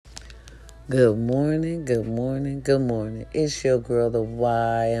Good morning, good morning, good morning. It's your girl, the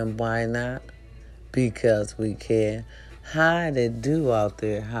why and why not? Because we can. How to do out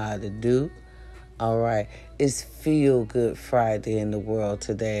there, how to do. All right, it's Feel Good Friday in the world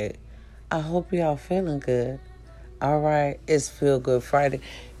today. I hope y'all feeling good. All right, it's Feel Good Friday.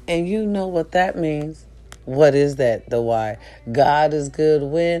 And you know what that means. What is that? The why. God is good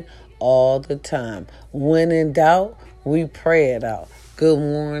when? All the time. When in doubt, we pray it out. Good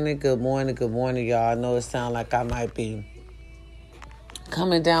morning, good morning, good morning, y'all. I know it sounds like I might be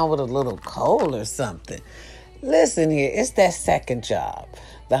coming down with a little cold or something. Listen here, it's that second job.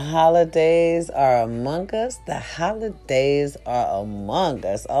 The holidays are among us. The holidays are among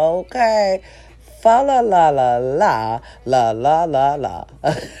us. Okay. Fa la la la la la la la la.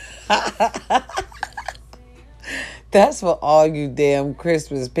 That's for all you damn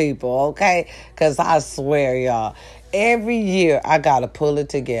Christmas people, okay? Because I swear, y'all, every year I got to pull it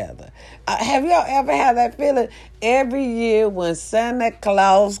together. Have y'all ever had that feeling? Every year when Santa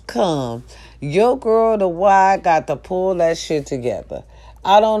Claus comes, your girl, the Y, got to pull that shit together.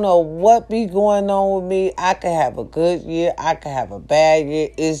 I don't know what be going on with me. I could have a good year. I could have a bad year.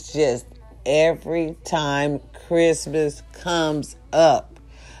 It's just every time Christmas comes up,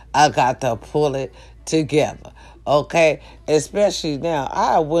 I got to pull it together. Okay, especially now.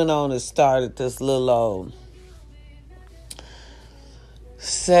 I went on and started this little old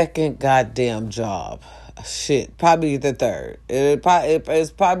second goddamn job. Shit, probably the third.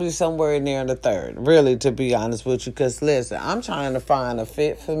 It's probably somewhere in there in the third, really, to be honest with you. Because, listen, I'm trying to find a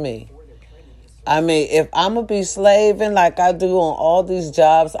fit for me. I mean, if I'm going to be slaving like I do on all these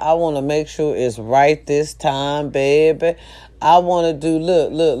jobs, I want to make sure it's right this time, baby. I want to do,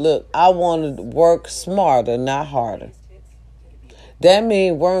 look. I want to work smarter, not harder. That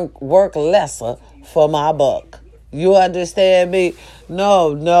means work lesser for my buck. You understand me?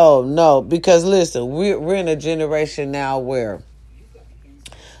 No. Because listen, we're in a generation now where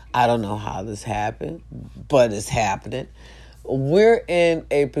I don't know how this happened, but it's happening. We're in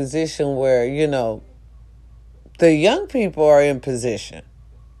a position where, the young people are in position.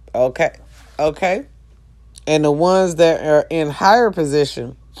 Okay? And the ones that are in higher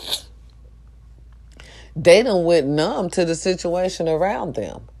position, they done went numb to the situation around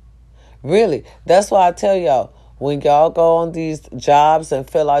them. Really. That's why I tell y'all, when y'all go on these jobs and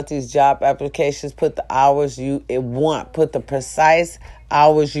fill out these job applications, put the hours you want. Put the precise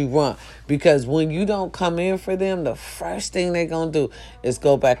hours you want. Because when you don't come in for them, the first thing they're going to do is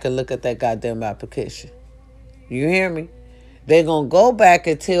go back and look at that goddamn application. You hear me? They're going to go back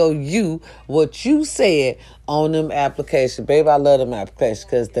and tell you what you said on them applications. Baby, I love them applications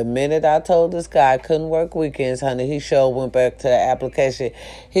because the minute I told this guy I couldn't work weekends, honey, he sure went back to the application.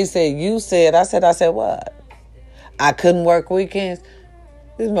 He said, I said, what? I couldn't work weekends?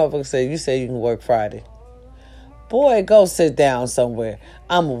 This motherfucker said, you said you can work Friday. Boy, go sit down somewhere.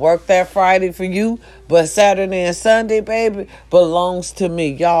 I'm going to work that Friday for you, but Saturday and Sunday, baby, belongs to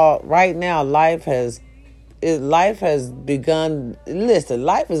me. Y'all, right now, life has begun. Listen,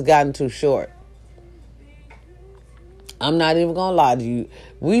 life has gotten too short. I'm not even going to lie to you.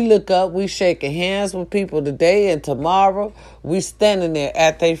 We look up, we shaking hands with people today, and tomorrow we standing there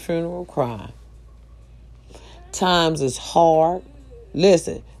at their funeral crying. Times is hard.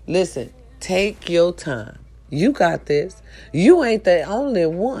 Listen, take your time. You got this. You ain't the only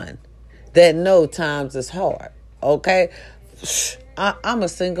one that know times is hard. Okay? I'm a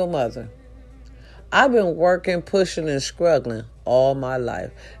single mother. I've been working, pushing, and struggling all my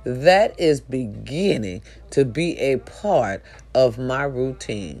life. That is beginning to be a part of my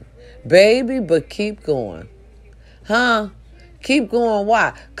routine. Baby, but keep going. Keep going.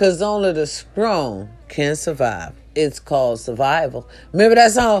 Why? Because only the strong can survive. It's called survival. Remember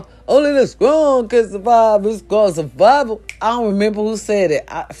that song? Only the strong can survive. It's called survival. I don't remember who said it.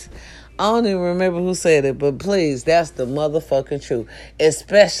 I don't even remember who said it. But please, that's the motherfucking truth.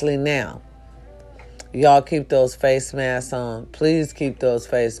 Especially now. Y'all keep those face masks on. Please keep those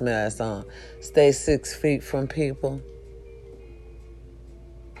face masks on. Stay 6 feet from people.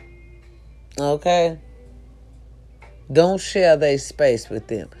 Okay? Don't share their space with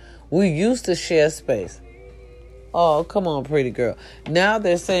them. We used to share space. Oh, come on, pretty girl. Now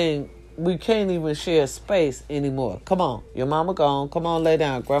they're saying we can't even share space anymore. Come on. Your mama gone. Come on, lay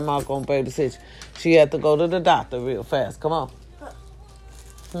down. Grandma gonna babysit you. She had to go to the doctor real fast. Come on.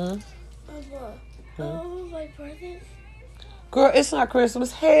 Like presents? Girl, it's not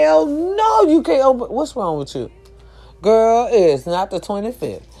Christmas. Hell no, you can't open. What's wrong with you? Girl, it's not the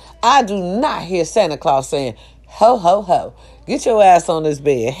 25th. I do not hear Santa Claus saying, ho, ho, ho. Get your ass on this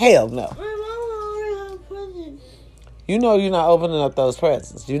bed. Hell no. My mom already has presents. You know you're not opening up those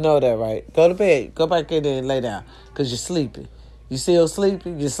presents. You know that, right? Go to bed. Go back in there and lay down. Because you're sleepy. You still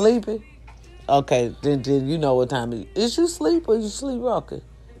sleepy? You sleepy? Okay, then you know what time it is. Is you sleep or you sleep rocking?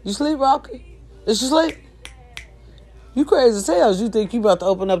 You sleep rocking? Is you sleep? You crazy as hell. You think you about to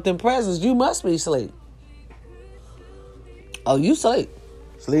open up them presents. You must be asleep. Oh, you sleep.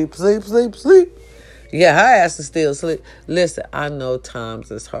 Sleep. Yeah, her ass is still asleep. Listen, I know times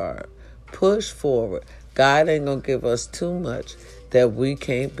is hard. Push forward. God ain't going to give us too much that we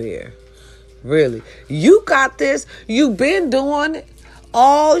can't bear. Really. You got this. You've been doing it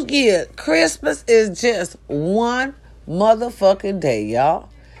all year. Christmas is just one motherfucking day, y'all.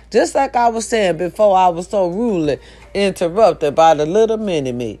 Just like I was saying before I was so rudely interrupted by the little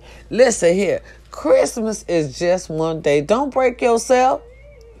mini-me. Listen here. Christmas is just one day. Don't break yourself.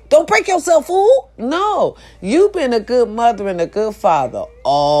 Don't break yourself, fool. No. You've been a good mother and a good father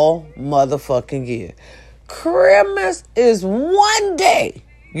all motherfucking year. Christmas is one day.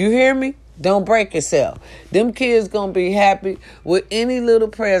 You hear me? Don't break yourself. Them kids gonna be happy with any little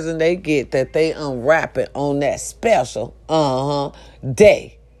present they get that they unwrap it on that special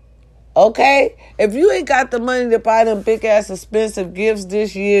day. Okay? If you ain't got the money to buy them big ass expensive gifts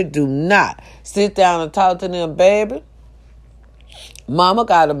this year, do not sit down and talk to them, baby. Mama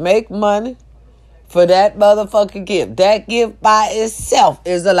gotta make money for that motherfucking gift. That gift by itself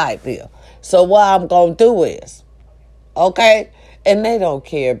is a light bill. So what I'm gonna do is, okay? And they don't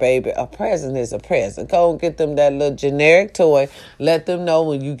care, baby. A present is a present. Go and get them that little generic toy. Let them know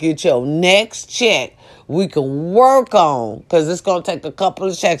when you get your next check, we can work on, because it's going to take a couple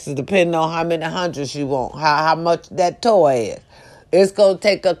of checks depending on how many hundreds you want, how much that toy is. It's going to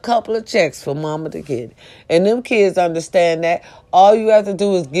take a couple of checks for mama to get it. And them kids understand that. All you have to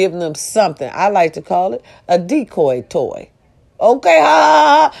do is give them something. I like to call it a decoy toy. Okay,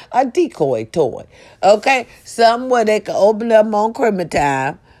 a decoy toy. Okay, something where they can open up on Christmas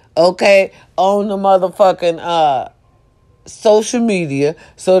time. Okay, on the motherfucking social media,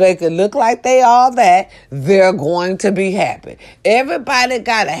 so they can look like they all that. They're going to be happy. Everybody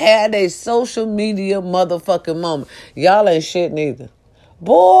gotta have their social media motherfucking moment. Y'all ain't shit neither.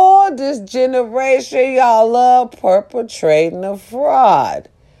 Boy, this generation, y'all love perpetrating a fraud.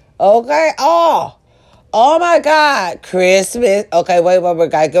 Okay, Oh my God, Christmas. Okay, wait,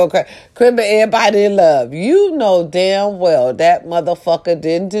 gotta go crazy. Christmas, everybody in love. You know damn well that motherfucker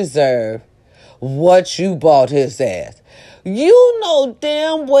didn't deserve what you bought his ass. You know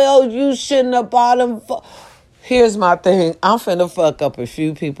damn well you shouldn't have bought him. Here's my thing. I'm finna fuck up a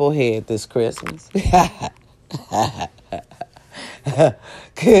few people's head this Christmas. Check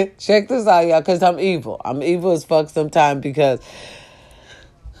this out, y'all, because I'm evil. I'm evil as fuck sometimes because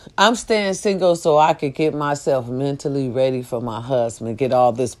I'm staying single so I could get myself mentally ready for my husband, get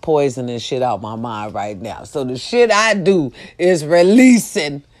all this poison and shit out my mind right now. So the shit I do is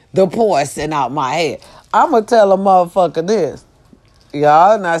releasing the poison out my head. I'm going to tell a motherfucker this.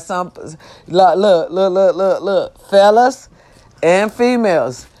 Y'all, now look. Fellas and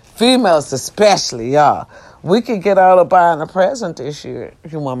females especially, y'all. We could get out of buying a present this year.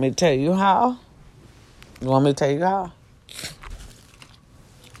 You want me to tell you how? I'm going to tell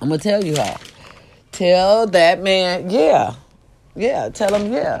you how. Tell that man, yeah. Tell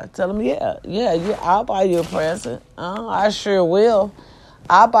him, yeah. I'll buy you a present. I sure will.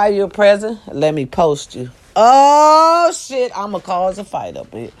 I'll buy you a present. Let me post you. Oh, shit. I'm going to cause a fight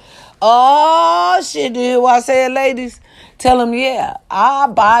up here. Oh, shit. Do you hear what I said, ladies? Tell him, yeah.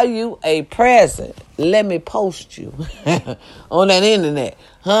 I'll buy you a present. Let me post you on that internet.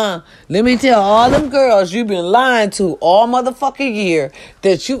 Let me tell all them girls you've been lying to all motherfucking year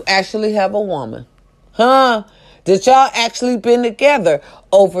that you actually have a woman. That y'all actually been together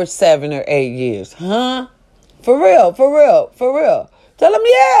over 7 or 8 years. For real. Tell them,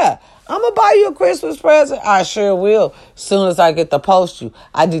 yeah, I'm going to buy you a Christmas present. I sure will. As soon as I get to post you,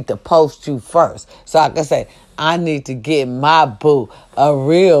 I need to post you first. So I can say, I need to get my boo a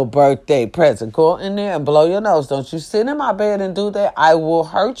real birthday present. Go in there and blow your nose. Don't you sit in my bed and do that. I will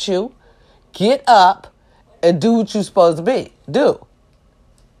hurt you. Get up and do what you're supposed to be. Do.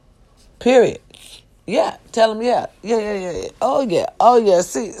 Period. Yeah. Tell them, yeah. Oh, yeah.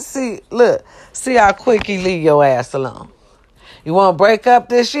 See, look. See how quick he leave your ass alone. You want to break up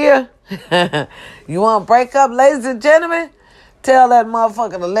this year? You want to break up, ladies and gentlemen? Tell that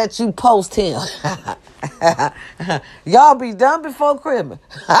motherfucker to let you post him. Y'all be done before Christmas.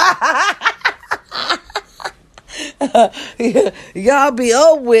 Y'all be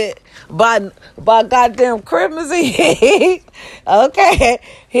over with by goddamn Christmas Eve, okay,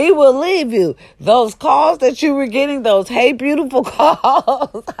 he will leave you. Those calls that you were getting, those hey beautiful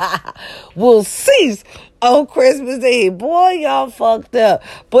calls, will cease on Christmas Eve. Boy, y'all fucked up.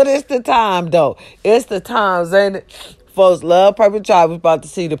 But it's the time, though. It's the times, ain't it? Folks love Perfect Tribe. We about to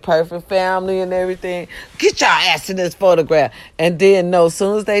see the perfect family and everything. Get your ass in this photograph. And then know, as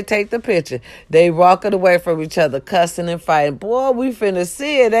soon as they take the picture, they walking away from each other, cussing and fighting. Boy, we finna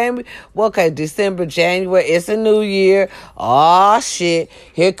see it, ain't we? Well, okay, December, January, it's a new year. Aw, shit.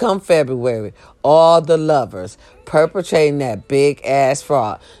 Here come February. All the lovers perpetrating that big ass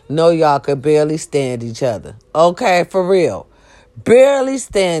fraud. No, y'all could barely stand each other. Okay, for real. Barely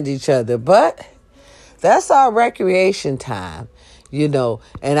stand each other, but that's our recreation time, you know,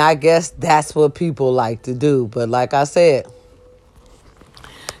 and I guess that's what people like to do. But like I said,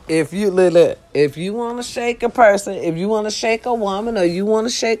 if you want to shake a person, if you want to shake a woman or you want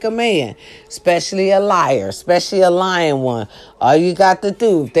to shake a man, especially a liar, especially a lying one, all you got to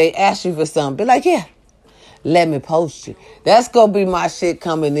do, if they ask you for something, be like, yeah, let me post you. That's going to be my shit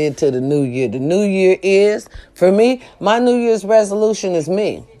coming into the new year. The new year is, for me, my New Year's resolution is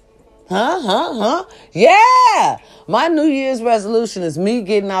me. Yeah. My New Year's resolution is me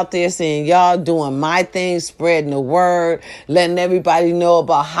getting out there saying, y'all doing my thing, spreading the word, letting everybody know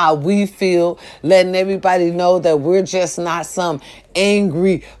about how we feel, letting everybody know that we're just not some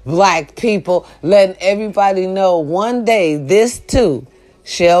angry black people, letting everybody know one day this too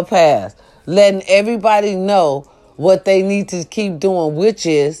shall pass, letting everybody know what they need to keep doing, which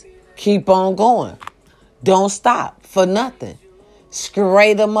is keep on going. Don't stop for nothing.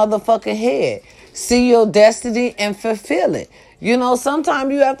 Straight a motherfucking head. See your destiny and fulfill it. You know,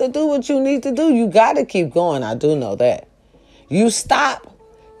 sometimes you have to do what you need to do. You got to keep going. I do know that. You stop,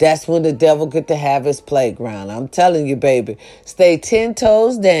 that's when the devil get to have his playground. I'm telling you, baby. Stay 10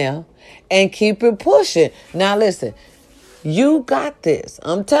 toes down and keep it pushing. Now, listen. You got this.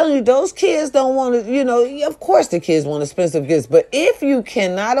 I'm telling you, those kids don't want to, you know, of course the kids want expensive gifts. But if you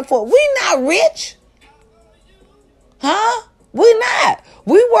cannot afford, we not rich. Huh? We not.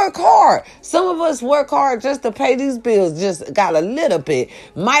 We work hard. Some of us work hard just to pay these bills. Just got a little bit.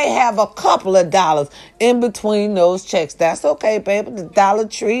 Might have a couple of dollars in between those checks. That's okay, baby. The Dollar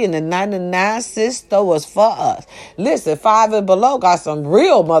Tree and the 99-cent store is for us. Listen, 5 and below got some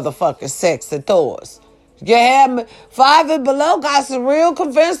real motherfucking sexy toys. You have me? 5 and below got some real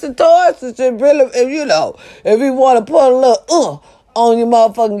convincing toys. It's really, you know, if you want to put a little on your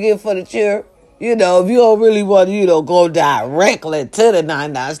motherfucking gift for the children. You know, if you don't really want to, you know, go directly to the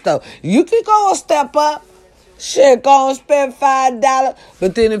 99 store, you can go a step up. Shit, go and spend $5.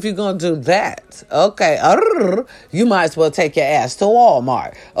 But then if you're going to do that, okay, you might as well take your ass to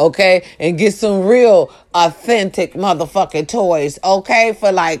Walmart, okay, and get some real authentic motherfucking toys, okay,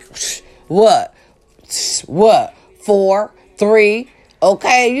 for like, what, $4, $3,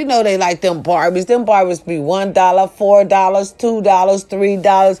 okay, you know they like them Barbies. Them Barbies be $1, $4, $2,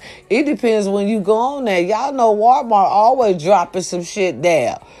 $3. It depends when you go on there. Y'all know Walmart always dropping some shit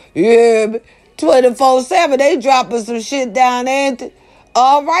down. You hear me? 24/7, they dropping some shit down, ain't it?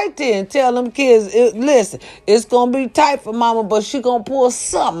 All right then, tell them kids, listen, it's going to be tight for mama, but she going to pull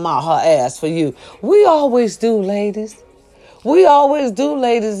something out her ass for you. We always do, ladies. We always do,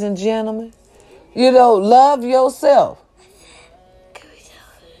 ladies and gentlemen. You know, love yourself.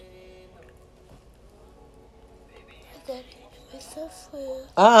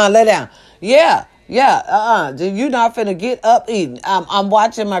 Lay down. Yeah. You not finna get up eating. I'm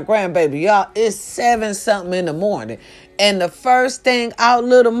watching my grandbaby. Y'all, it's 7-something in the morning. And the first thing out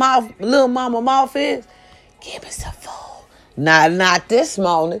little mama mouth is, give me some food. Not this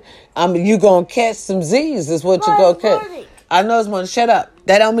morning. You gonna catch some Z's is what you gonna catch. Morning. I know it's morning. Shut up.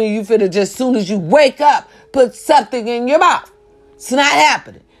 That don't mean you finna just soon as you wake up, put something in your mouth. It's not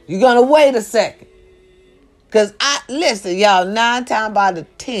happening. You're gonna wait a second. Because listen, y'all, 9 times out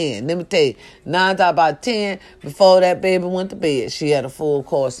of 10, let me tell you, 9 times out of 10, before that baby went to bed, she had a full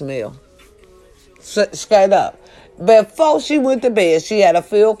course meal. Straight up. Before she went to bed, she had a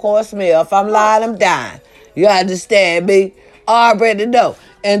full course meal. If I'm lying, I'm dying. You understand me? Already know.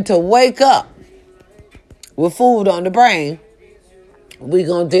 And to wake up with food on the brain, we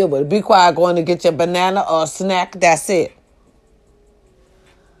gonna deal with it. Be quiet, going to get your banana or a snack, that's it.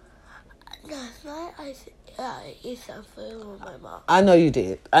 I eat some food with my mom. I know you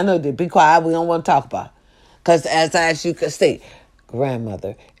did. Be quiet. We don't want to talk about it. Because as you can see,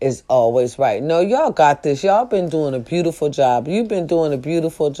 grandmother is always right. No, y'all got this. Y'all been doing a beautiful job. You've been doing a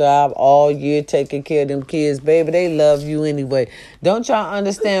beautiful job all year taking care of them kids. Baby, they love you anyway. Don't y'all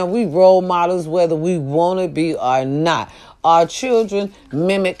understand? We role models whether we want to be or not. Our children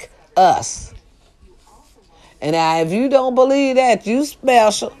mimic us. And now, if you don't believe that, you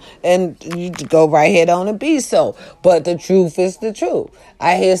special, and you go right ahead on and be so. But the truth is the truth.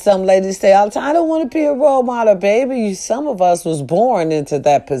 I hear some ladies say all the time, I don't want to be a role model, baby. Some of us was born into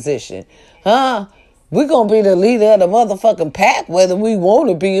that position. Huh? We're going to be the leader of the motherfucking pack, whether we want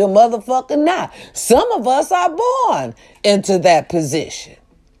to be a motherfucker not. Some of us are born into that position.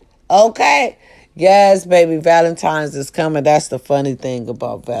 Okay? Yes, baby, Valentine's is coming. That's the funny thing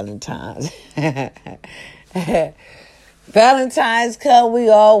about Valentine's. Valentine's come, we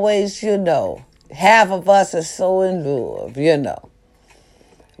always, half of us are so in love,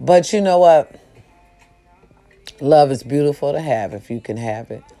 But you know what? Love is beautiful to have if you can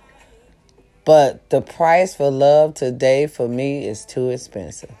have it. But the price for love today for me is too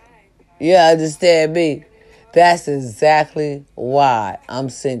expensive. You understand me? That's exactly why I'm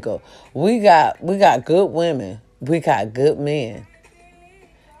single. We got good women. We got good men.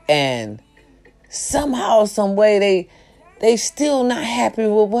 And somehow, some way, they still not happy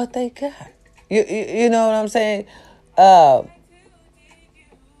with what they got. You know what I'm saying?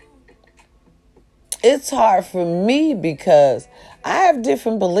 It's hard for me because I have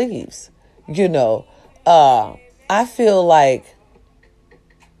different beliefs. I feel like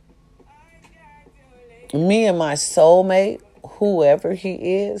me and my soulmate, whoever he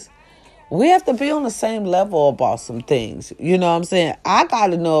is, we have to be on the same level about some things. You know what I'm saying? I got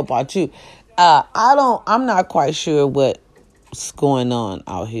to know about you. I'm not quite sure what's going on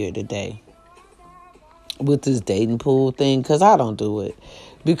out here today with this dating pool thing, because I don't do it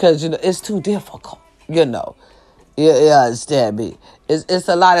because, it's too difficult, Yeah, understand me. It's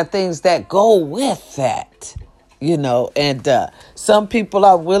a lot of things that go with that, and some people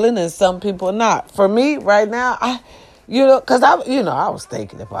are willing and some people are not. For me right now, because I was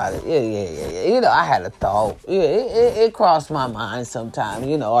thinking about it. Yeah. I had a thought. Yeah, it crossed my mind sometimes.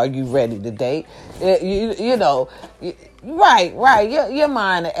 Are you ready to date? Right. Your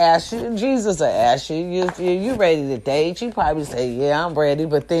mind will ask you. Jesus will ask you. You ready to date? You probably say, yeah, I'm ready.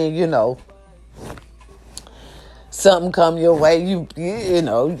 But then, something come your way. You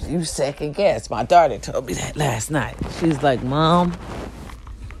second guess. My daughter told me that last night. She's like, Mom,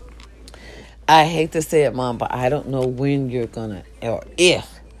 I hate to say it, Mom, but I don't know when you're going to, or if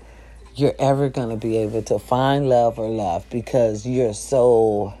you're ever going to be able to find love or love because you're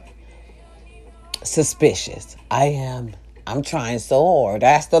so suspicious. I'm trying so hard.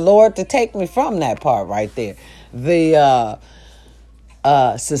 Ask the Lord to take me from that part right there. The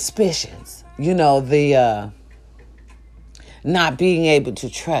suspicions, the not being able to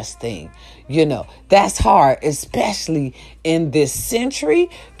trust things. That's hard, especially in this century,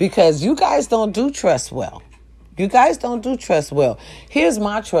 because you guys don't do trust well. Here's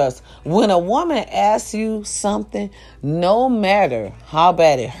my trust. When a woman asks you something, no matter how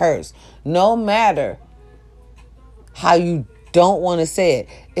bad it hurts, no matter how you don't want to say it,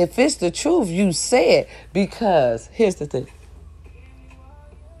 if it's the truth, you say it, because here's the thing.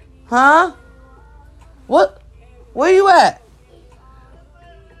 Huh? What? Where you at?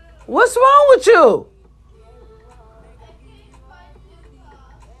 What's wrong with you?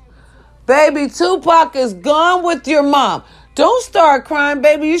 Baby, Tupac is gone with your mom. Don't start crying,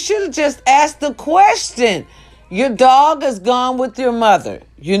 baby. You should have just asked the question. Your dog is gone with your mother.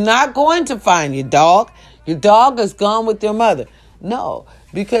 You're not going to find your dog. Your dog is gone with your mother. No,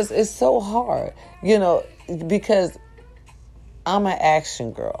 because it's so hard. Because I'm an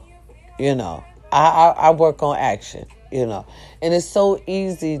action girl. I work on action. And it's so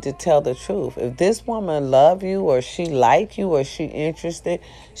easy to tell the truth. If this woman love you or she like you or she interested,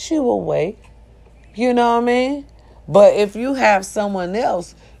 she will wait. You know what I mean? But if you have someone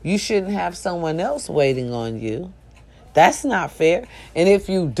else, you shouldn't have someone else waiting on you. That's not fair. And if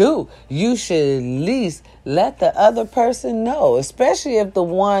you do, you should at least let the other person know, especially if the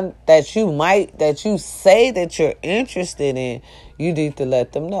one that you say that you're interested in, you need to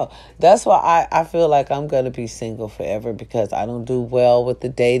let them know. That's why I feel like I'm going to be single forever, because I don't do well with the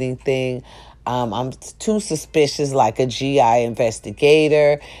dating thing. I'm too suspicious, like a GI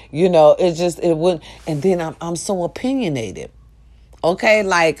investigator. It wouldn't. And then I'm so opinionated. Okay,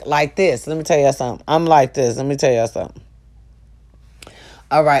 like this. Let me tell you something. I'm like this. Let me tell you something.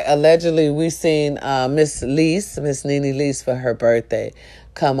 All right. Allegedly, we seen Miss Nene Leese, for her birthday,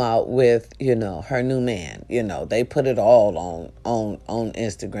 come out with, her new man. They put it all on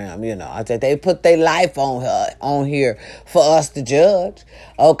Instagram. I said they put their life on here for us to judge.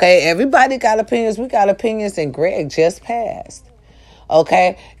 Okay, everybody got opinions. We got opinions, and Greg just passed.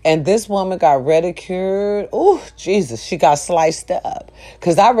 Okay? And this woman got ridiculed. Ooh, Jesus, she got sliced up.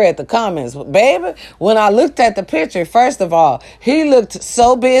 Because I read the comments. Baby, when I looked at the picture, first of all, he looked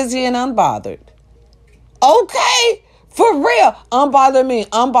so busy and unbothered. Okay? For real. Unbothered me.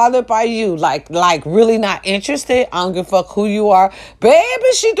 Unbothered by you. Like really not interested. I don't give a fuck who you are. Baby,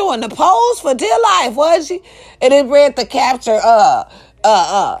 she doing the pose for dear life, was she? And it read the capture,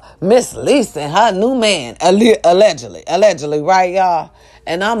 Miss Lisa and her new man, allegedly, right, y'all?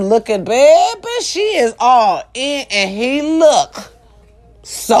 And I'm looking, baby, she is all in, and he look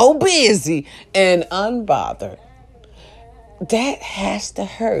so busy and unbothered. That has to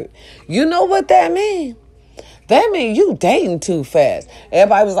hurt. You know what that means? That means you dating too fast.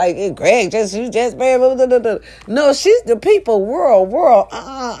 Everybody was like, hey, Greg, you just, man. No, she's the people, world.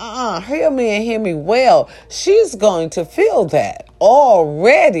 Hear me and hear me well. She's going to feel that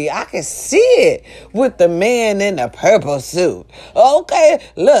already. I can see it with the man in the purple suit. Okay,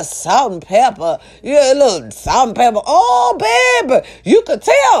 little salt and pepper. Yeah, little salt and pepper. Oh, baby, you could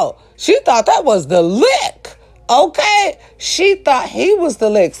tell. She thought that was the lick. Okay, she thought he was the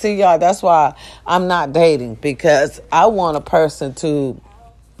lick. See, y'all, that's why I'm not dating, because I want a person to,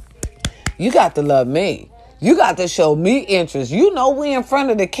 you got to love me. You got to show me interest. You know we in front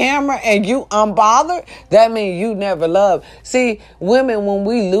of the camera and you unbothered, that means you never love. See, women, when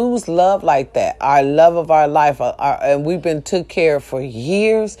we lose love like that, our love of our life, and we've been took care of for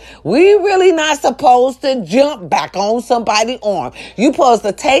years, we really not supposed to jump back on somebody's arm. You supposed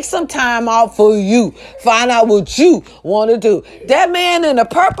to take some time out for you. Find out what you want to do. That man in the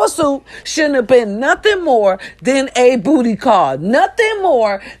purple suit shouldn't have been nothing more than a booty call. Nothing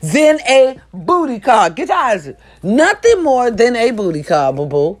more than a booty call. Get out. Nothing more than a booty call,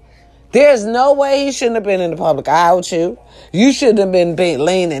 boo-boo. There's no way he shouldn't have been in the public eye with you. You shouldn't have been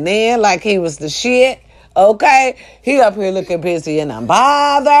leaning in like he was the shit. Okay? He up here looking busy and I'm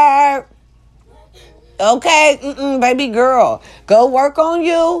bothered. Okay? Baby girl. Go work on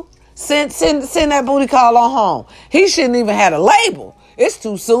you. Send that booty call on home. He shouldn't even have a label. It's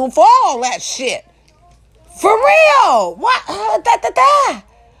too soon for all that shit. For real. What?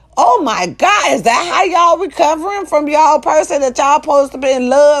 Oh my God, is that how y'all recovering from y'all person that y'all supposed to be in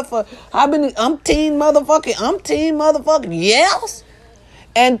love for how many umpteen motherfucking years?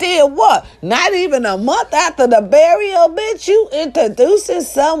 And then what? Not even a month after the burial, bitch, you introducing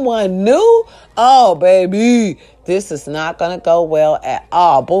someone new? Oh, baby, this is not going to go well at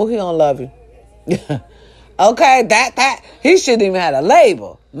all. Boo, he don't love you. Okay, that he shouldn't even have a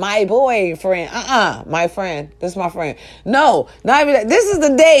label. My boyfriend. My friend. This is my friend. No, not even that. This is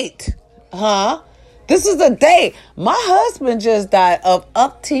the date. Huh? This is the date. My husband just died of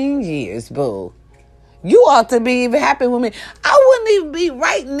up 10 years, boo. You ought to be even happy with me. I wouldn't even be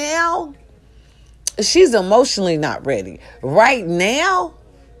right now. She's emotionally not ready. Right now,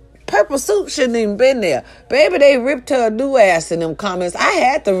 purple suit shouldn't even been there. Baby, they ripped her new ass in them comments. I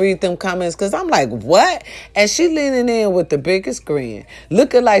had to read them comments because I'm like, what? And she leaning in with the biggest grin,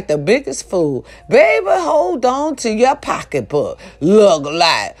 looking like the biggest fool. Baby, hold on to your pocketbook. Look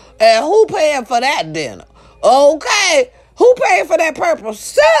like. And who paying for that dinner? Okay. Who paid for that purple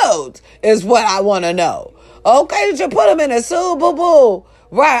suit is what I want to know. Okay, did you put him in a suit, boo-boo?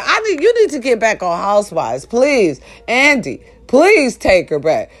 Right, you need to get back on Housewives, please. Andy, please take her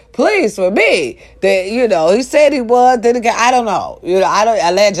back. Please, for me. That, he said he was, then again, I don't know.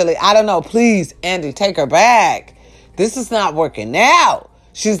 Allegedly, I don't know. Please, Andy, take her back. This is not working out.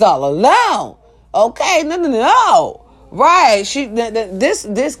 She's all alone. Okay, no. Right,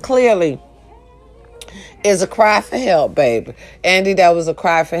 this clearly is a cry for help, baby. Andy, that was a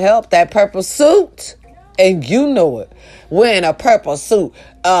cry for help. That purple suit, and you know it. Wearing a purple suit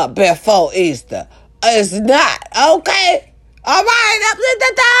before Easter. It's not, okay? All right,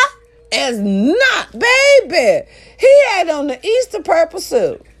 it's not, baby. He had on the Easter purple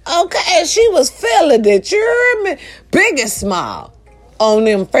suit. Okay, she was feeling it. You heard me? Biggest smile on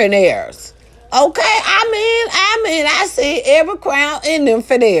them fenairs. Okay, I mean, I see every crown in them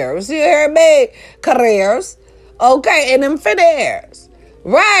fenairs. You heard me? Careers. Okay, in them fenairs.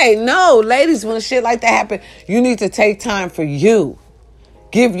 Right, no, ladies, when shit like that happen, you need to take time for you.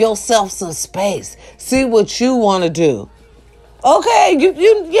 Give yourself some space. See what you want to do. Okay,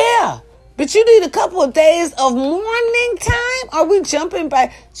 yeah. But you need a couple of days of morning time? Are we jumping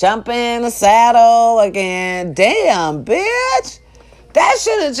in the saddle again? Damn, bitch. That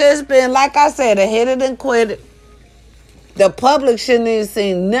should have just been, like I said, a hit it and quit it. The public shouldn't even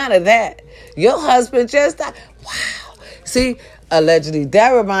seen none of that. Your husband just died. Wow. See, allegedly, that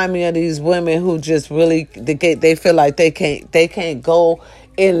remind me of these women who just really, they feel like they can't go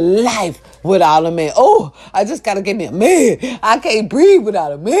in life without a man. Oh, I just got to get me a man. I can't breathe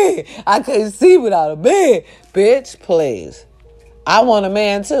without a man. I can't see without a man. Bitch, please. I want a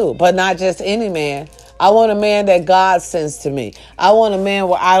man too, but not just any man. I want a man that God sends to me. I want a man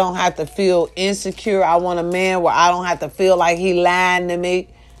where I don't have to feel insecure. I want a man where I don't have to feel like he lying to me.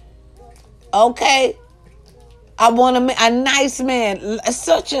 Okay? I want a nice man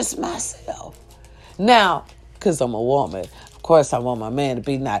such as myself. Now, because I'm a woman, of course I want my man to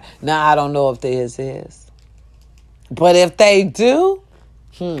be nice. Now, I don't know if theirs is. But if they do,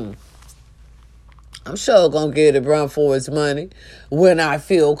 I'm sure going to get it run for his money when I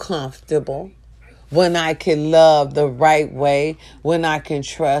feel comfortable, when I can love the right way, when I can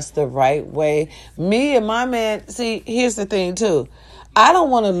trust the right way. Me and my man, see, here's the thing too. I don't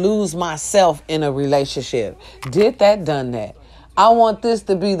want to lose myself in a relationship. Did that, done that. I want this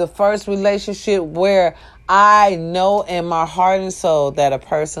to be the first relationship where I know in my heart and soul that a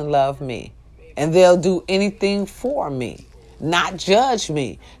person loves me and they'll do anything for me. Not judge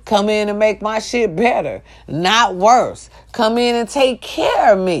me. Come in and make my shit better. Not worse. Come in and take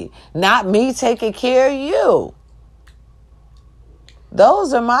care of me. Not me taking care of you.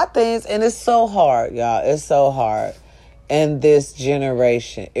 Those are my things. And it's so hard, y'all. It's so hard in this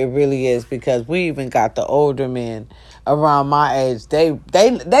generation. It really is, because we even got the older men around my age. They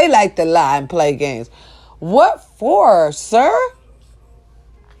like to lie and play games. What for, sir?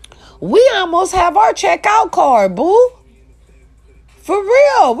 We almost have our checkout card, boo. For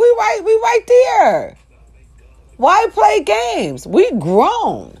real, we right there. Why play games? We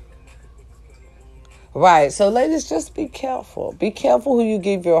grown. Right, so ladies, just be careful. Be careful who you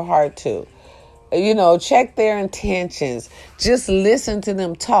give your heart to. You know, check their intentions. Just listen to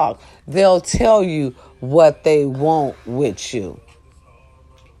them talk. They'll tell you what they want with you.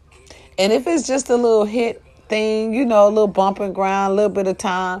 And if it's just a little hit thing, you know, a little bumping ground, a little bit of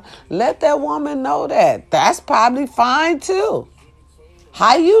time, let that woman know that. That's probably fine too.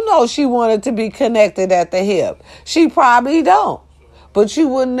 How you know she wanted to be connected at the hip? She probably don't. But you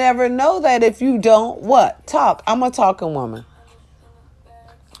will never know that if you don't what? Talk. I'm a talking woman.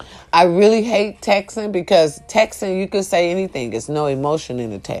 I really hate texting, because texting, you can say anything. There's no emotion in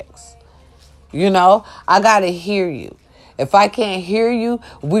the text. You know, I got to hear you. If I can't hear you,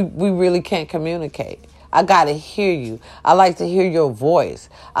 we really can't communicate. I got to hear you. I like to hear your voice.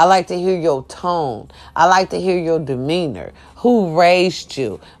 I like to hear your tone. I like to hear your demeanor. Who raised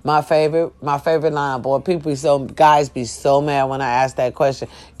you? My favorite line, boy. Guys be so mad when I ask that question.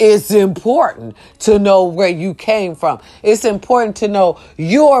 It's important to know where you came from. It's important to know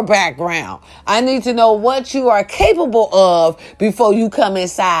your background. I need to know what you are capable of before you come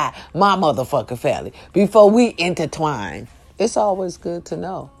inside my motherfucking family, before we intertwine. It's always good to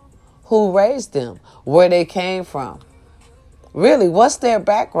know who raised them, where they came from. Really, what's their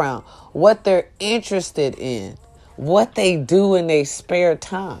background? What they're interested in. What they do in their spare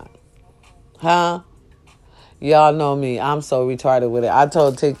time. Huh? Y'all know me. I'm so retarded with it. I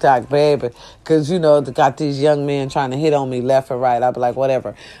told TikTok, baby, because, you know, got these young men trying to hit on me left and right. I'll be like,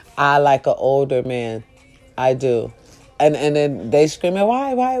 whatever. I like an older man. I do. And then they screaming,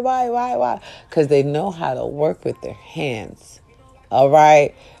 why? Because they know how to work with their hands. All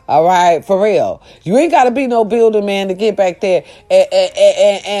right, for real. You ain't got to be no builder, man, to get back there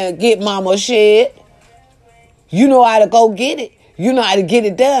and get mama shit. You know how to go get it. You know how to get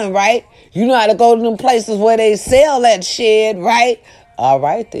it done, right? You know how to go to them places where they sell that shit, right? All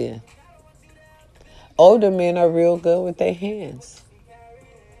right, then. Older men are real good with their hands.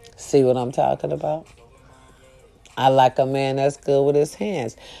 See what I'm talking about? I like a man that's good with his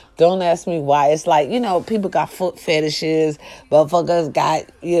hands. Don't ask me why. It's like, you know, people got foot fetishes. Motherfuckers got,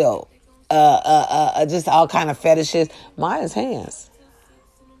 you know, just all kind of fetishes. Mine is hands.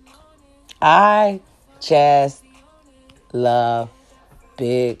 I just love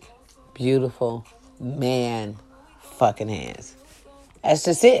big, beautiful man fucking hands. That's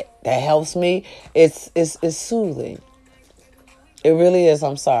just it. That helps me. It's soothing. It really is.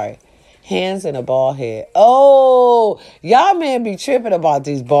 I'm sorry. Hands and a bald head. Oh, y'all men be tripping about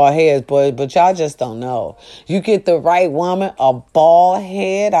these bald heads, but y'all just don't know. You get the right woman, a bald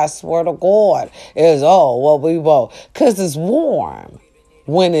head, I swear to God, is what we want. Because it's warm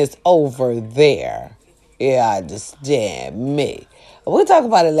when it's over there. Yeah, understand me. We'll talk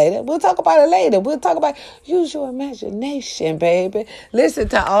about it later. We'll talk about use your imagination, baby. Listen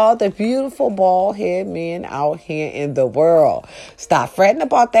to all the beautiful bald head men out here in the world. Stop fretting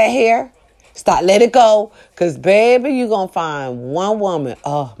about that hair. Stop, let it go. Because, baby, you're going to find one woman,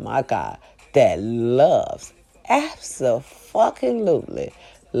 oh, my God, that loves, absolutely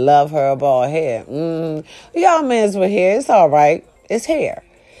love her bald head. Y'all men's with hair, it's all right. It's hair.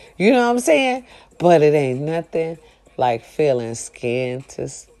 You know what I'm saying? But it ain't nothing like feeling skin to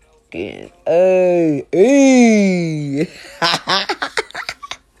skin. Hey, hey.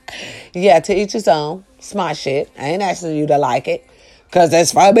 Yeah, to each his own. Smart shit. I ain't asking you to like it. Because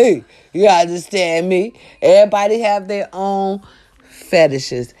that's for me. You understand me? Everybody have their own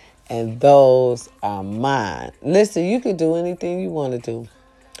fetishes. And those are mine. Listen, you can do anything you want to do.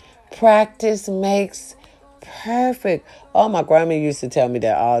 Practice makes perfect. Oh, my grandma used to tell me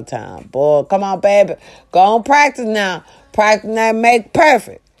that all the time. Boy, come on, baby. Go on, practice now. Practice now, make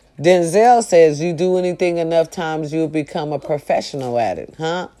perfect. Denzel says you do anything enough times, you'll become a professional at it.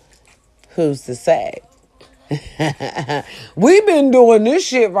 Huh? Who's to say? We've been doing this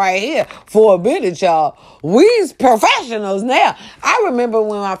shit right here for a minute, y'all. We's professionals now. I remember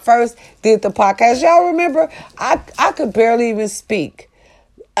when I first did the podcast. Y'all remember? I could barely even speak.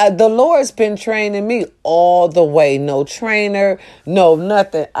 The Lord's been training me all the way. No trainer, no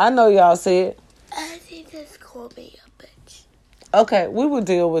nothing. I know y'all see it. I think this called me a bitch. Okay, we will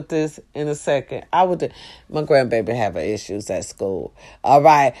deal with this in a second. My grandbaby having issues at school. All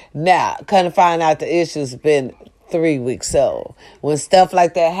right, now, couldn't find out the issues been 3 weeks old. When stuff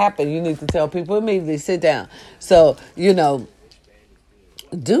like that happen, you need to tell people immediately, sit down. So, do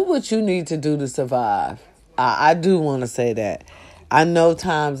what you need to do to survive. I do want to say that. I know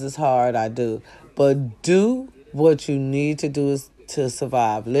times is hard, I do. But do what you need to do to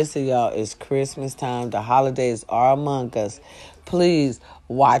survive. Listen, y'all, it's Christmas time. The holidays are among us. Please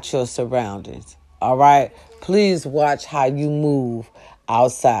watch your surroundings. All right? Please watch how you move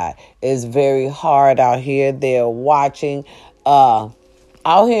outside. It's very hard out here. They're watching.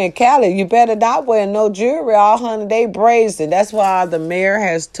 Out here in Cali, you better not wear no jewelry. All 100-day brazen. That's why the mayor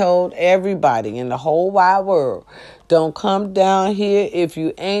has told everybody in the whole wide world, don't come down here if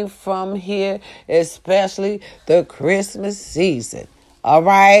you ain't from here, especially the Christmas season. All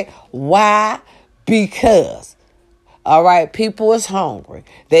right? Why? Because, all right, people is hungry.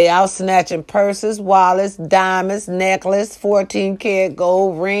 They out snatching purses, wallets, diamonds, necklace, 14-karat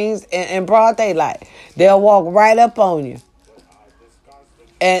gold rings, and broad daylight. They'll walk right up on you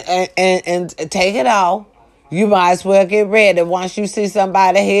and take it off. You might as well get ready once you see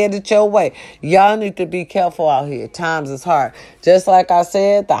somebody headed your way. Y'all need to be careful out here. Times is hard. Just like I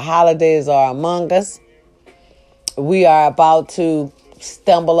said, the holidays are among us. We are about to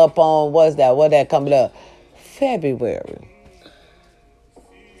stumble up on, what that coming up? February.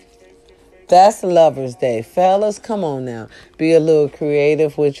 That's Lover's Day. Fellas, come on now. Be a little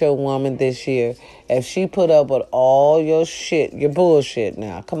creative with your woman this year. If she put up with all your shit, your bullshit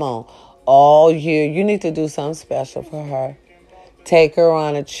now, come on. All year, you need to do something special for her. Take her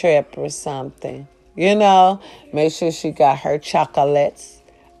on a trip or something. Make sure she got her chocolates.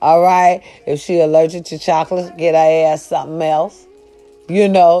 All right? If she allergic to chocolate, get her ass something else.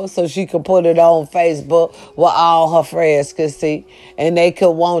 So she can put it on Facebook where all her friends could see. And they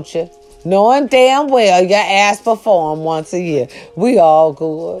could want you. Knowing damn well your ass perform once a year. We all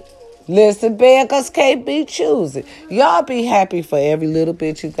good. Listen, beggars can't be choosy. Y'all be happy for every little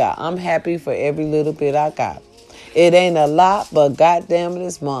bit you got. I'm happy for every little bit I got. It ain't a lot, but goddamn it,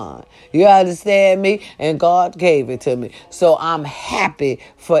 it's mine. You understand me? And God gave it to me. So I'm happy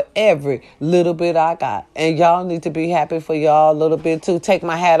for every little bit I got. And y'all need to be happy for y'all a little bit too. Take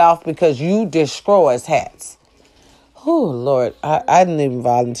my hat off because you destroys hats. Oh, Lord, I didn't even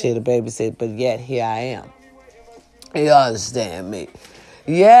volunteer to babysit, but yet here I am. You understand me?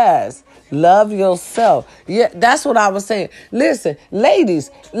 Yes. Love yourself. Yeah, that's what I was saying. Listen, ladies,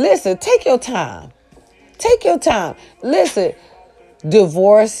 take your time. Take your time. Listen,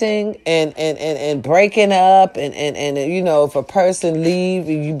 divorcing and breaking up and if a person leave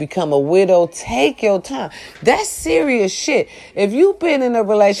and you become a widow, take your time. That's serious shit. If you've been in a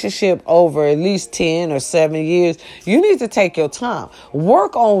relationship over at least 10 or 7 years, you need to take your time.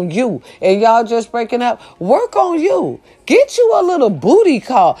 Work on you. And y'all just breaking up, work on you. Get you a little booty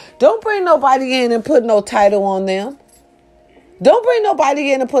call. Don't bring nobody in and put no title on them. Don't bring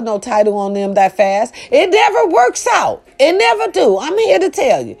nobody in and put no title on them that fast. It never works out. It never do. I'm here to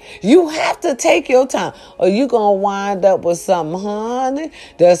tell you. You have to take your time or you going to wind up with something, honey,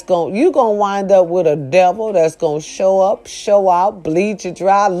 you going to wind up with a devil that's going to show up, show out, bleed you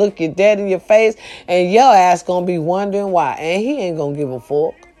dry, look you dead in your face, and your ass going to be wondering why. And he ain't going to give a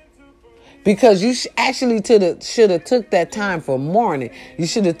fuck. Because you actually should have took that time for mourning. You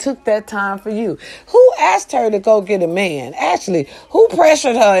should have took that time for you. Who asked her to go get a man? Actually, who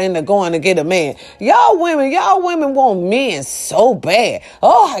pressured her into going to get a man? Y'all women want men so bad.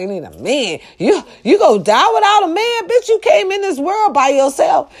 Oh, I need a man. You go die without a man? Bitch, you came in this world by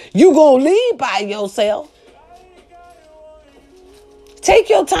yourself. You gonna leave by yourself. Take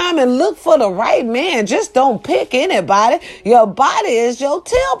your time and look for the right man. Just don't pick anybody. Your body is your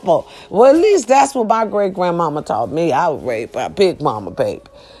temple. Well, at least that's what my great-grandmama taught me. I was raised by Big Mama, baby.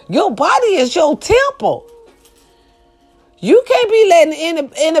 Your body is your temple. You can't be letting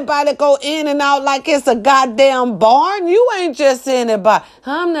anybody go in and out like it's a goddamn barn. You ain't just anybody.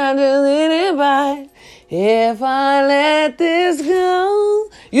 I'm not just anybody. If I let this go.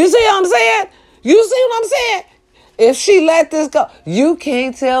 You see what I'm saying? You see what I'm saying? If she let this go, you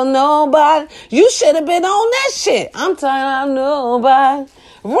can't tell nobody. You should have been on that shit. I'm telling nobody.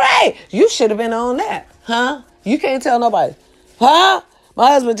 Right. You should have been on that. Huh? You can't tell nobody. Huh?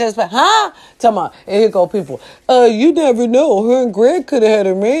 My husband just went, huh? Tell me, and here go people. You never know. Her and Greg could have had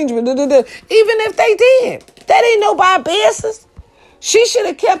an arrangement. Even if they did. That ain't nobody's business. She should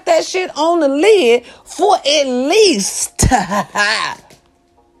have kept that shit on the lid for at least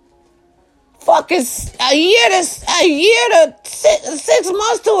fucking a year to 6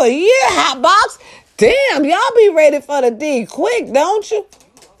 months to a year, hot box. Damn, y'all be ready for the D quick, don't you?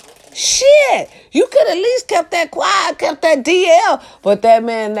 Shit, you could at least kept that quiet, kept that DL. But that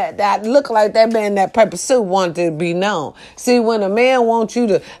man, that looked like that man in that purple suit wanted to be known. See, when a man wants you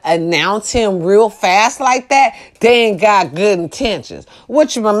to announce him real fast like that, they ain't got good intentions.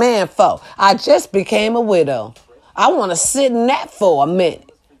 What you my man for? I just became a widow. I want to sit in that for a minute.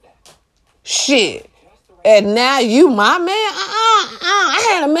 Shit. And now you my man? I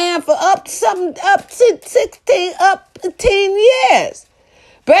had a man for up to 16, up to 10 years.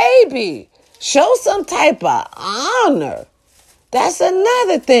 Baby, show some type of honor. That's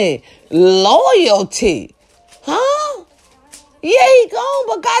another thing. Loyalty. Huh? Yeah, he gone,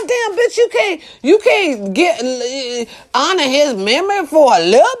 but goddamn bitch, you can't get honor his memory for a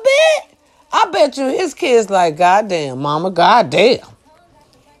little bit? I bet you his kids like, goddamn, mama, goddamn.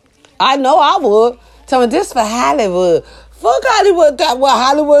 I know I would. Tell me this for Hollywood. Fuck Hollywood. That what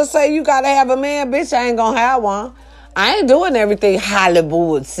Hollywood say you gotta have a man, bitch. I ain't gonna have one. I ain't doing everything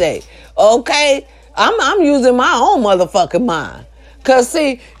Hollywood say. Okay? I'm using my own motherfucking mind. Cause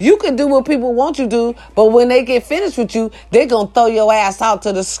see, you can do what people want you to do, but when they get finished with you, they gonna throw your ass out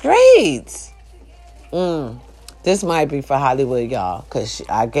to the streets. This might be for Hollywood, y'all, because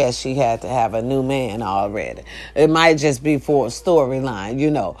I guess she had to have a new man already. It might just be for a storyline,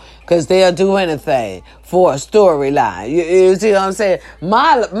 because they'll do anything for a storyline. You see what I'm saying?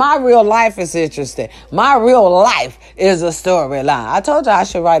 My real life is interesting. My real life is a storyline. I told you I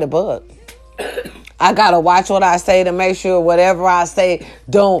should write a book. I got to watch what I say to make sure whatever I say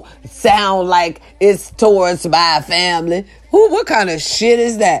don't sound like it's towards my family. What kind of shit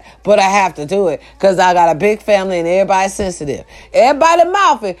is that? But I have to do it because I got a big family and everybody's sensitive. Everybody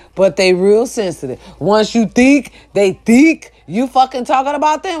mouthy, but they real sensitive. Once you think you fucking talking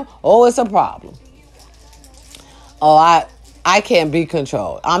about them, it's a problem. I can't be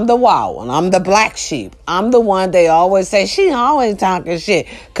controlled. I'm the wild one. I'm the black sheep. I'm the one they always say, she always talking shit.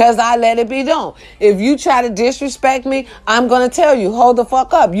 Because I let it be known. If you try to disrespect me, I'm going to tell you, hold the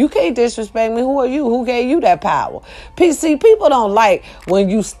fuck up. You can't disrespect me. Who are you? Who gave you that power? See, people don't like when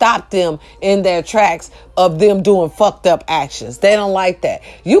you stop them in their tracks of them doing fucked up actions. They don't like that.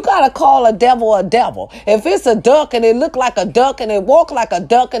 You got to call a devil a devil. If it's a duck and it look like a duck and it walk like a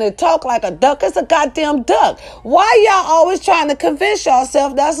duck and it talk like a duck, it's a goddamn duck. Why y'all always trying to convince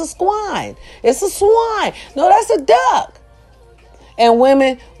yourself that's a swine? It's a swine. No, that's a duck. And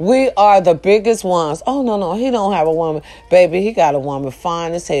women, we are the biggest ones. Oh, no, he don't have a woman. Baby, he got a woman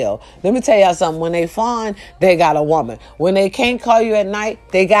fine as hell. Let me tell y'all something. When they fine, they got a woman. When they can't call you at night,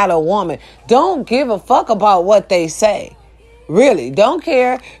 they got a woman. Don't give a fuck about what they say. Really, don't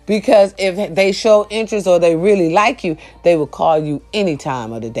care, because if they show interest or they really like you, they will call you any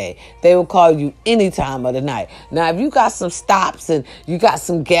time of the day. They will call you any time of the night. Now, if you got some stops and you got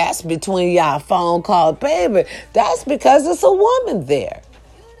some gaps between y'all phone calls, baby, that's because it's a woman there.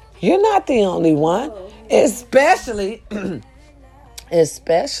 You're not the only one, especially if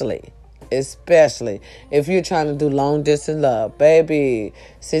you're trying to do long distance love. Baby,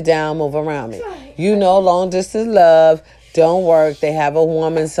 sit down, move around me. Long distance love don't work. They have a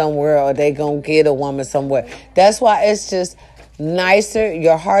woman somewhere or they gonna get a woman somewhere. That's why it's just nicer.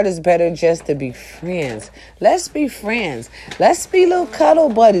 Your heart is better just to be friends. Let's be friends. Let's be little cuddle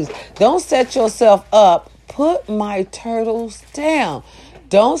buddies. Don't set yourself up. Put my turtles down.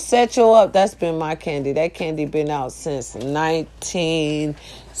 Don't set you up. That's been my candy. That candy been out since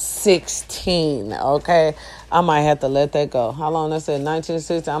 1916. Okay, I might have to let that go. How long? I said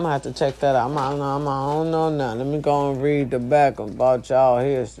 1960. I'm gonna have to check that out. I don't know nothing. Let me go and read the back about y'all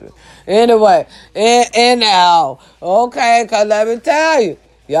history. Anyway, anyhow, okay, cause let me tell you,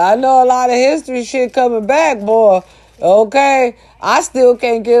 y'all know a lot of history shit coming back, boy. Okay? I still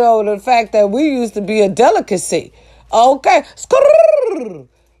can't get over the fact that we used to be a delicacy. Okay?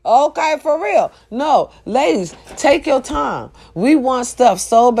 Okay, for real. No, ladies, take your time. We want stuff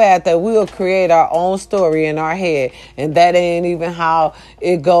so bad that we'll create our own story in our head, and that ain't even how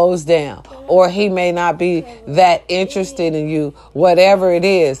it goes down. Or he may not be that interested in you. Whatever it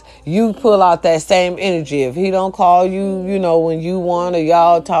is, you pull out that same energy. If he don't call you, when you want, or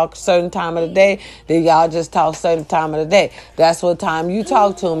y'all talk a certain time of the day, then y'all just talk a certain time of the day. That's what time you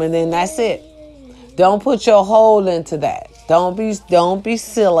talk to him, and then that's it. Don't put your whole into that. Don't be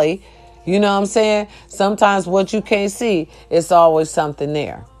silly. You know what I'm saying? Sometimes what you can't see, it's always something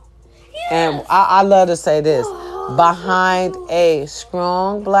there. Yes. And I love to say this. Behind a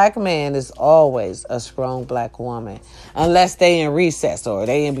strong black man is always a strong black woman. Unless they in recess or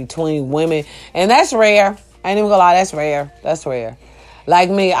they in between women. And that's rare. I ain't even gonna lie, that's rare. That's rare. Like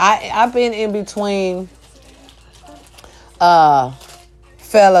me, I've been in between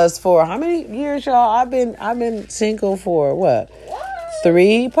fellas for how many years, y'all? I've been single for what? 4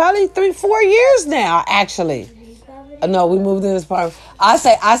 years now, actually. No, we moved in this apartment. I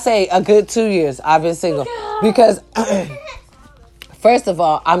say a good 2 years I've been single. Because first of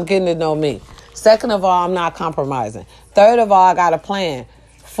all, I'm getting to know me. Second of all, I'm not compromising. Third of all, I got a plan.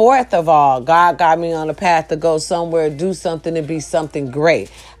 Fourth of all, God got me on a path to go somewhere, do something, and be something great.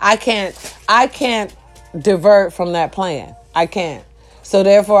 I can't divert from that plan. I can't. So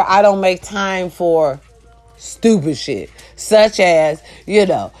therefore, I don't make time for stupid shit, such as,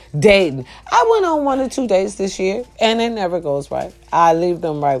 dating. I went on 1 or 2 dates this year, and it never goes right. I leave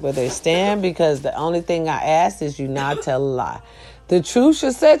them right where they stand, because the only thing I ask is you not tell a lie. The truth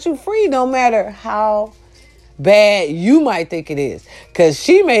should set you free, no matter how bad you might think it is. Because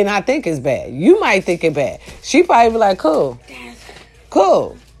she may not think it's bad. You might think it bad. She probably be like, cool.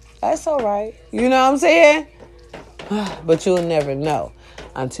 That's all right. You know what I'm saying? But you'll never know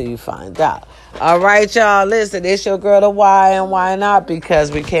until you find out. All right, y'all. Listen, it's your girl, the why and why not,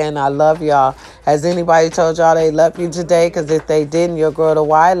 because we can. I love y'all. Has anybody told y'all they love you today? Because if they didn't, your girl, the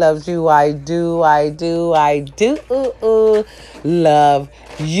why loves you. I do love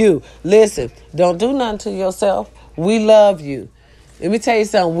you. Listen, don't do nothing to yourself. We love you. Let me tell you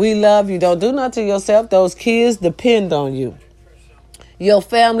something. We love you. Don't do nothing to yourself. Those kids depend on you. Your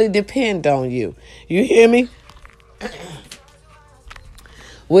family depend on you. You hear me?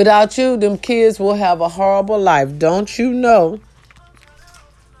 Without you, them kids will have a horrible life. Don't you know?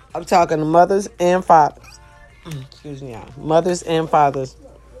 I'm talking to mothers and fathers. Excuse me, y'all. Mothers and fathers.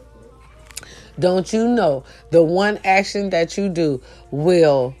 Don't you know the one action that you do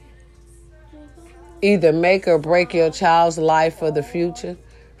will either make or break your child's life for the future?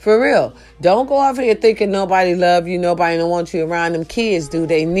 For real. Don't go off here thinking nobody love you, nobody don't want you around. Them kids do.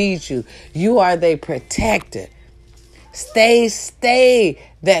 They need you. You are their protector. Stay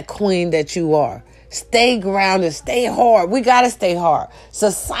that queen that you are. Stay grounded. Stay hard. We got to stay hard.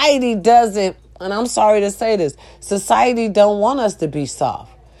 Society doesn't, and I'm sorry to say this, society don't want us to be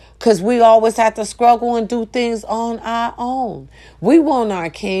soft. Because we always have to struggle and do things on our own. We want our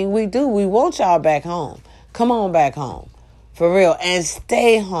king. We do. We want y'all back home. Come on back home. For real. And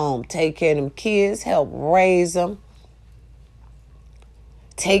stay home. Take care of them kids. Help raise them.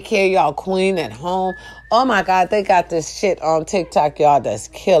 Take care of y'all queen at home. Oh my God, they got this shit on TikTok, y'all, that's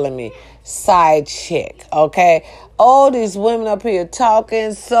killing me. Side chick, okay? All these women up here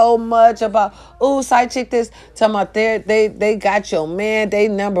talking so much about, side chick this. Talking about they got your man, they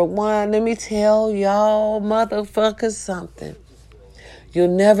number one. Let me tell y'all motherfuckers something.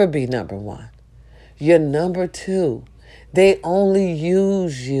 You'll never be number one. You're number two. They only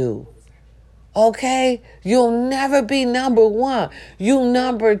use you. Okay? You'll never be number one. You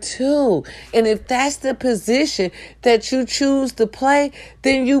number two. And if that's the position that you choose to play,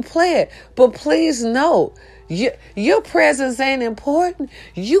 then you play it. But please note, your presence ain't important.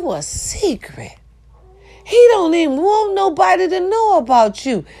 You a secret. He don't even want nobody to know about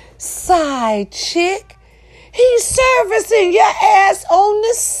you. Side chick. He's servicing your ass on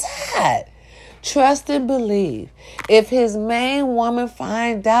the side. Trust and believe. If his main woman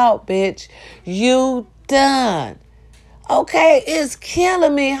find out, bitch, you done. Okay, it's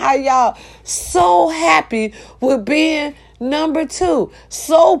killing me how y'all so happy with being number two.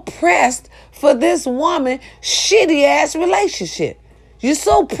 So pressed for this woman shitty ass relationship. You're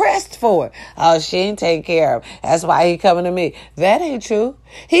so pressed for it. Oh, she ain't take care of him. That's why he coming to me. That ain't true.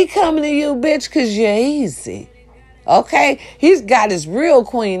 He coming to you, bitch, because you're easy. Okay? He's got his real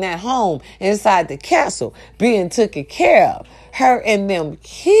queen at home inside the castle being taken care of. Her and them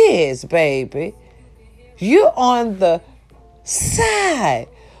kids, baby. You're on the side.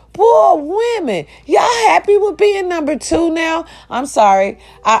 Poor women. Y'all happy with being number 2 now? I'm sorry.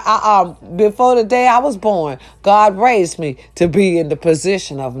 Before the day I was born, God raised me to be in the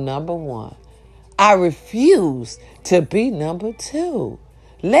position of number 1. I refuse to be number 2.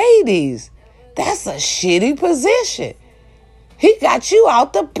 Ladies, that's a shitty position. He got you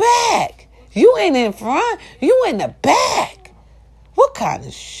out the back. You ain't in front. You in the back. What kind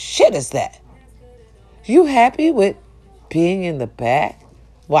of shit is that? You happy with being in the back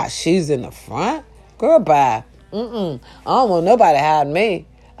while she's in the front? Girl, bye. I don't want nobody hiding me.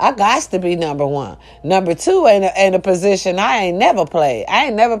 I got to be number 1. Number 2 ain't a position I ain't never played. I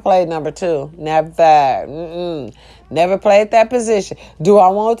ain't never played number 2. Never. Never played that position. Do I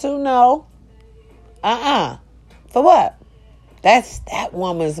want to? No. For what? That's that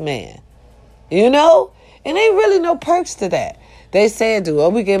woman's man. You know? And ain't really no perks to that. They said,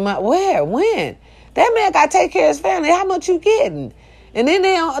 we get where? When? That man got to take care of his family. How much you getting? And then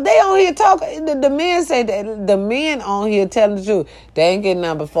they on here talking. The men say that the men on here telling the truth. They ain't getting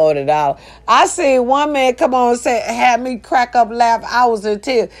nothing but $40. I seen one man come on and say, had me crack up laugh. I was in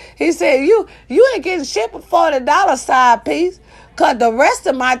tears. He said, you ain't getting shit for $40 side piece. Cause the rest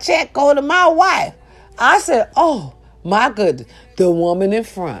of my check go to my wife. I said, oh my goodness. The woman in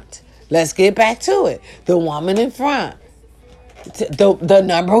front. Let's get back to it. The woman in front. The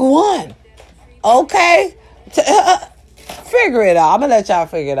number 1. Okay. Figure it out. I'm going to let y'all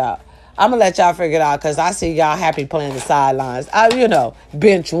figure it out. Because I see y'all happy playing the sidelines.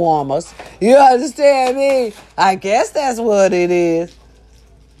 Bench warmers. You understand me? I guess that's what it is.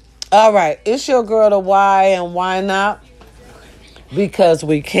 All right. It's your girl, the why and why not? Because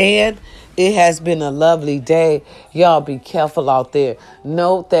we can. It has been a lovely day. Y'all be careful out there.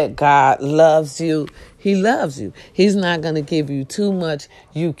 Note that God loves you. He loves you. He's not going to give you too much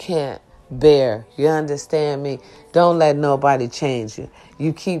you can't bear. You understand me? Don't let nobody change you.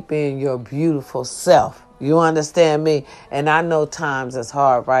 You keep being your beautiful self. You understand me? And I know times is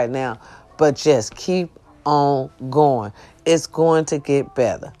hard right now, but just keep on going. It's going to get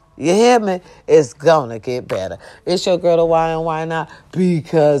better. You hear me? It's gonna get better. It's your girl, the why and why not?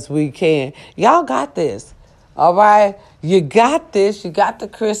 Because we can. Y'all got this. All right? You got this. You got the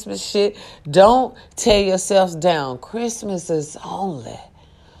Christmas shit. Don't tear yourselves down. Christmas is only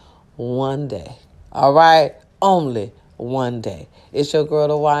one day. All right? Only one day. It's your girl,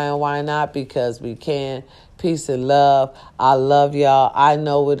 the why and why not? Because we can. Peace and love. I love y'all. I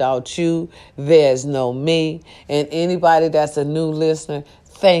know without you, there's no me. And anybody that's a new listener,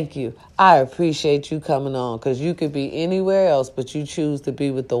 thank you. I appreciate you coming on because you could be anywhere else, but you choose to be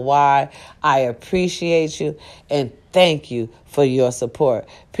with the why. I appreciate you and thank you for your support.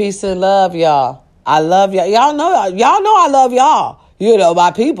 Peace and love, y'all. I love y'all. Y'all know I love y'all. You know, my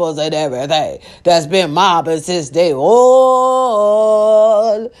peoples and everything that's been mobbing since day one.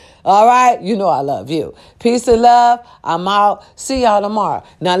 All right? You know I love you. Peace and love. I'm out. See y'all tomorrow.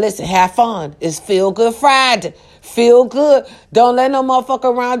 Now listen, have fun. It's Feel Good Friday. Feel good. Don't let no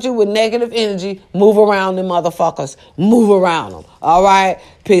motherfucker around you with negative energy move around them motherfuckers. Move around them. All right?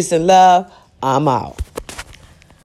 Peace and love. I'm out.